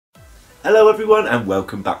Hello everyone and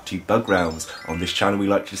welcome back to Bug Realms. On this channel we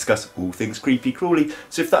like to discuss all things creepy crawly,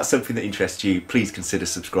 so if that's something that interests you, please consider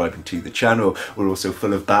subscribing to the channel. We're also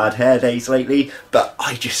full of bad hair days lately, but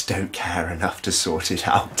I just don't care enough to sort it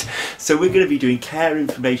out. So we're going to be doing care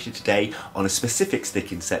information today on a specific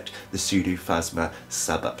stick insect, the Pseudophasma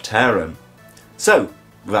subapterum. So,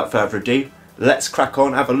 without further ado, let's crack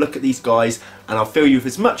on, have a look at these guys, and I'll fill you with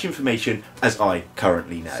as much information as I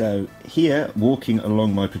currently know. So here, walking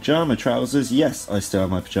along my pyjama trousers, yes, I still have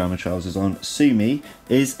my pyjama trousers on, Sumi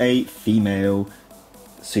is a female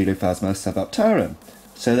Pseudophasma subapterum.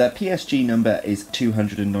 So their PSG number is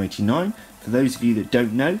 299. For those of you that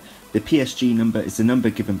don't know, the PSG number is the number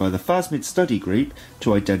given by the Phasmid study group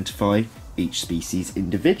to identify each species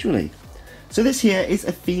individually. So this here is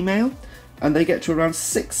a female, and they get to around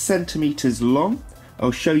 6 centimeters long. I'll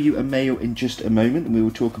show you a male in just a moment and we will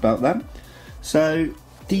talk about them. So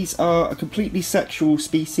these are a completely sexual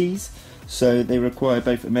species, so they require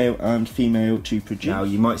both a male and female to produce. Now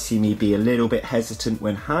you might see me be a little bit hesitant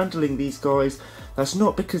when handling these guys. That's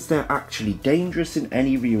not because they're actually dangerous in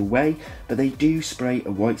any real way, but they do spray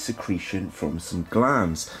a white secretion from some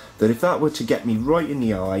glands that if that were to get me right in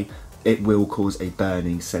the eye, it will cause a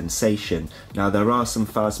burning sensation. Now there are some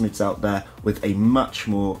phasmids out there with a much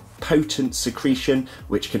more potent secretion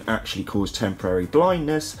which can actually cause temporary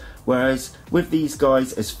blindness, whereas with these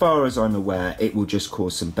guys, as far as I'm aware, it will just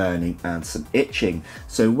cause some burning and some itching.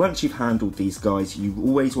 So once you've handled these guys, you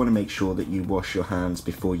always want to make sure that you wash your hands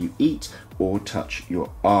before you eat or touch your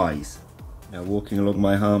eyes. Now walking along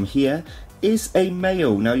my arm here is a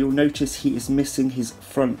male. Now you'll notice he is missing his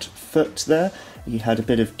front foot there. He had a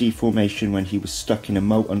bit of deformation when he was stuck in a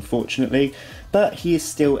molt, unfortunately, but he is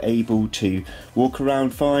still able to walk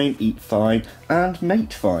around fine, eat fine, and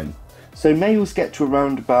mate fine. So males get to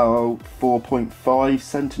around about 4.5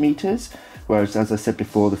 centimeters, whereas as I said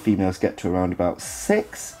before, the females get to around about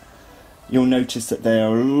 6. You'll notice that they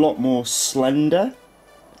are a lot more slender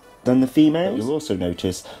than the females. You'll also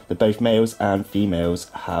notice that both males and females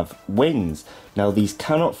have wings. Now these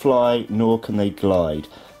cannot fly nor can they glide.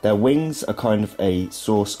 Their wings are kind of a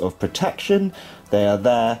source of protection. They are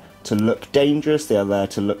there to look dangerous, they are there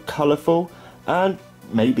to look colourful, and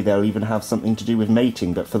maybe they'll even have something to do with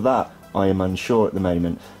mating, but for that I am unsure at the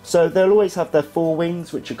moment. So they'll always have their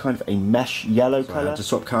forewings, which are kind of a mesh yellow colour. I had to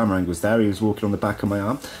swap camera angles there, he was walking on the back of my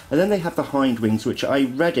arm. And then they have the hind wings, which are a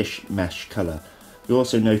reddish mesh colour. You'll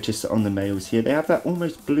also notice that on the males here, they have that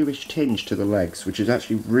almost bluish tinge to the legs, which is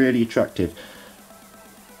actually really attractive.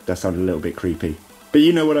 That sounded a little bit creepy, but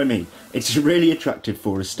you know what I mean. It's really attractive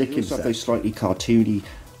for a stick insect. They have those slightly cartoony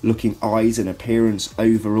looking eyes and appearance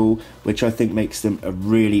overall, which I think makes them a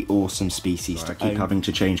really awesome species. I keep having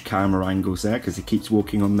to change camera angles there because he keeps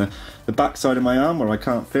walking on the back side of my arm where I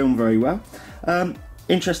can't film very well.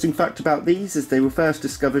 Interesting fact about these is they were first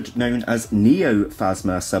discovered known as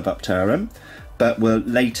Neophasma subapterum, but were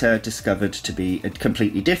later discovered to be a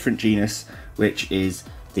completely different genus, which is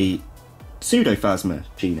the Pseudophasma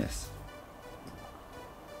genus.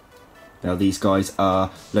 Now these guys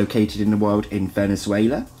are located in the wild in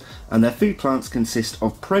Venezuela, and their food plants consist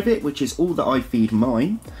of privet, which is all that I feed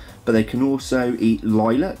mine, but they can also eat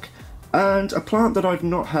lilac, and a plant that I've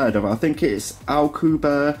not heard of. I think it's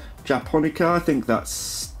Alcuba japonica. I think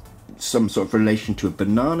that's some sort of relation to a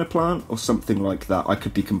banana plant or something like that. I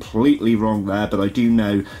could be completely wrong there, but I do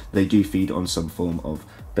know they do feed on some form of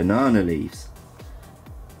banana leaves.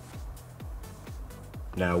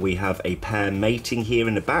 Now we have a pair mating here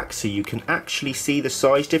in the back, so you can actually see the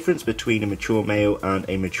size difference between a mature male and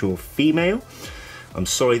a mature female. I'm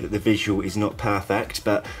sorry that the visual is not perfect,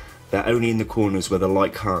 but they're only in the corners where the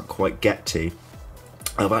light can't quite get to.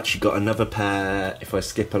 I've actually got another pair, if I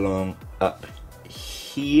skip along up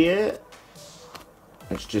here,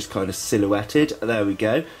 it's just kind of silhouetted. There we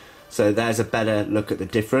go. So there's a better look at the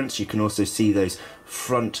difference. You can also see those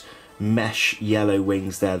front mesh yellow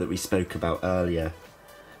wings there that we spoke about earlier.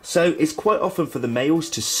 So it's quite often for the males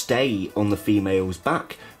to stay on the female's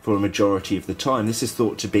back for a majority of the time. This is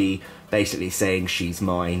thought to be basically saying, she's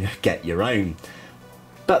mine, get your own.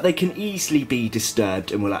 But they can easily be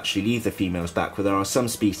disturbed and will actually leave the female's back, where there are some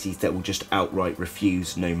species that will just outright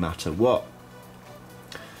refuse no matter what.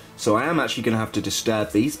 So I am actually going to have to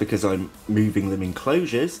disturb these because I'm moving them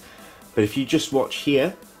enclosures. But if you just watch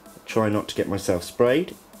here, try not to get myself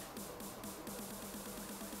sprayed.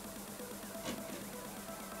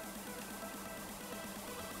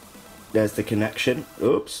 There's the connection,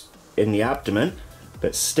 oops, in the abdomen,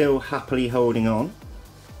 but still happily holding on.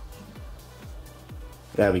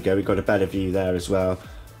 There we go, we've got a better view there as well.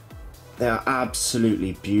 They are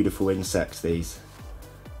absolutely beautiful insects, these.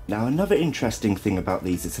 Now another interesting thing about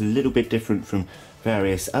these, it's a little bit different from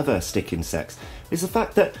various other stick insects, is the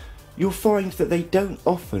fact that you'll find that they don't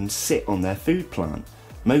often sit on their food plant.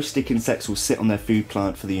 Most stick insects will sit on their food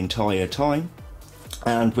plant for the entire time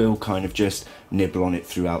and will kind of just nibble on it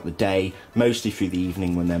throughout the day, mostly through the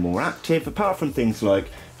evening when they're more active, apart from things like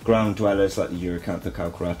ground dwellers like the Urocantha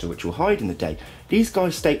calcarata, which will hide in the day. These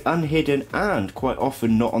guys stay unhidden and quite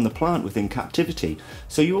often not on the plant within captivity,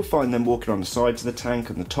 so you'll find them walking on the sides of the tank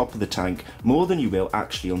and the top of the tank more than you will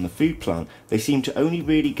actually on the food plant. They seem to only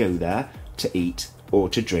really go there to eat or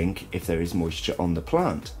to drink if there is moisture on the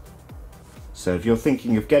plant. So if you're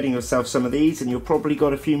thinking of getting yourself some of these, and you've probably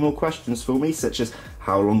got a few more questions for me, such as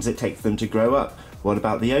how long does it take for them to grow up? What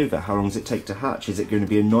about the ova? How long does it take to hatch? Is it going to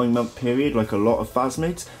be a 9-month period like a lot of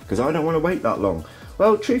phasmids? Because I don't want to wait that long.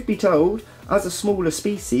 Well, truth be told, as a smaller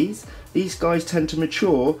species, these guys tend to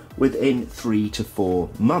mature within 3 to 4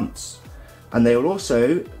 months. And they will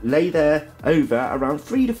also lay their ova around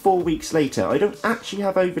 3 to 4 weeks later. I don't actually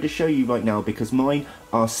have ova to show you right now because mine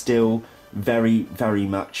are still very, very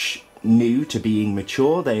much new to being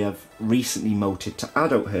mature. They have recently molted to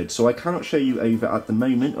adulthood, so I cannot show you ova at the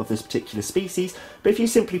moment of this particular species, but if you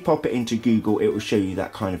simply pop it into Google, it will show you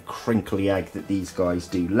that kind of crinkly egg that these guys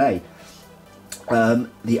do lay.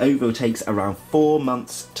 The ova takes around 4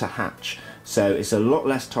 months to hatch, so it's a lot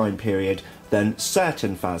less time period than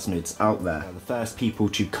certain phasmids out there. Now, the first people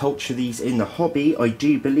to culture these in the hobby, I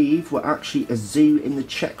do believe, were actually a zoo in the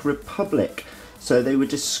Czech Republic. So they were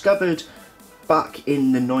discovered back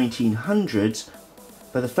in the 1900s,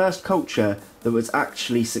 but the first culture that was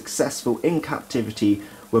actually successful in captivity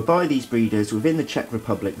were by these breeders within the Czech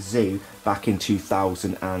Republic Zoo back in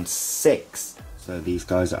 2006. So these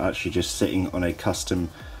guys are actually just sitting on a custom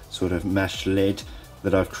sort of mesh lid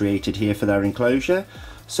that I've created here for their enclosure.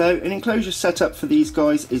 So an enclosure setup for these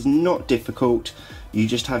guys is not difficult. You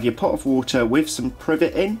just have your pot of water with some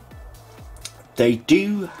privet in. They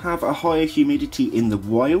do have a higher humidity in the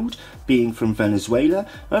wild, being from Venezuela.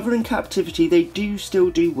 However, in captivity, they do still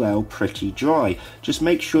do well pretty dry. Just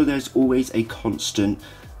make sure there's always a constant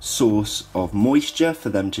source of moisture for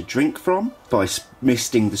them to drink from by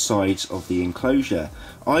misting the sides of the enclosure.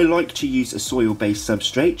 I like to use a soil-based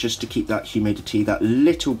substrate just to keep that humidity that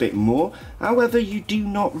little bit more. However, you do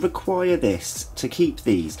not require this to keep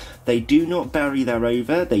these. They do not bury their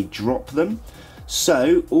ova, they drop them.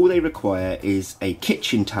 So all they require is a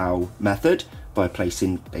kitchen towel method by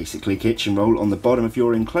placing basically a kitchen roll on the bottom of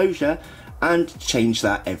your enclosure and change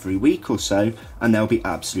that every week or so, and they'll be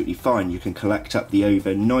absolutely fine. You can collect up the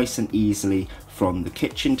ova nice and easily from the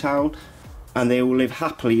kitchen towel and they will live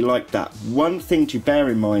happily like that. One thing to bear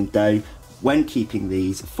in mind though when keeping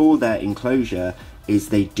these for their enclosure is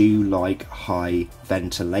they do like high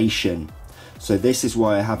ventilation. So this is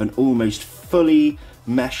why I have an almost fully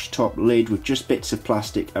mesh top lid with just bits of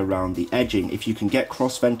plastic around the edging. If you can get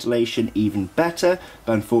cross ventilation, even better,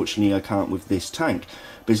 but unfortunately I can't with this tank.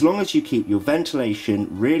 But as long as you keep your ventilation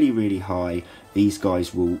really high, these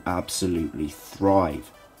guys will absolutely thrive.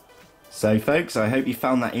 So folks, I hope you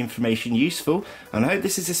found that information useful, and I hope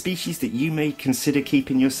this is a species that you may consider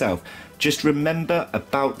keeping yourself. Just remember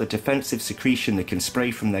about the defensive secretion that can spray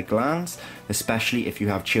from their glands, especially if you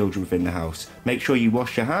have children within the house. Make sure you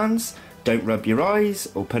wash your hands, don't rub your eyes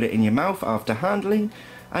or put it in your mouth after handling,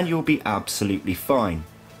 and you'll be absolutely fine.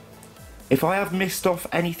 If I have missed off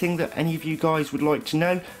anything that any of you guys would like to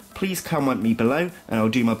know, please comment me below and I'll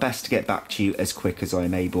do my best to get back to you as quick as I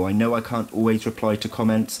am able. I know I can't always reply to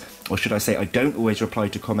comments, or should I say I don't always reply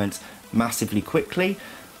to comments massively quickly.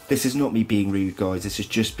 This is not me being rude, guys, this is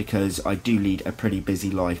just because I do lead a pretty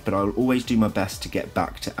busy life, but I'll always do my best to get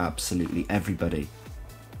back to absolutely everybody.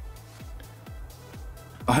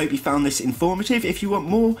 I hope you found this informative. If you want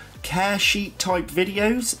more care sheet type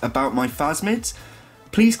videos about my phasmids,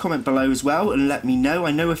 please comment below as well and let me know.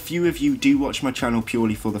 I know a few of you do watch my channel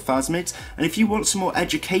purely for the phasmids, and if you want some more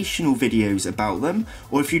educational videos about them,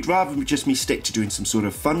 or if you'd rather just me stick to doing some sort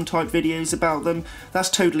of fun type videos about them, that's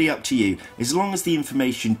totally up to you. As long as the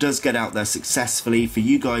information does get out there successfully for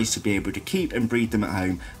you guys to be able to keep and breed them at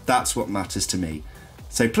home, that's what matters to me.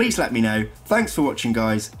 So please let me know. Thanks for watching,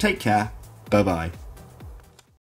 guys. Take care. Bye bye.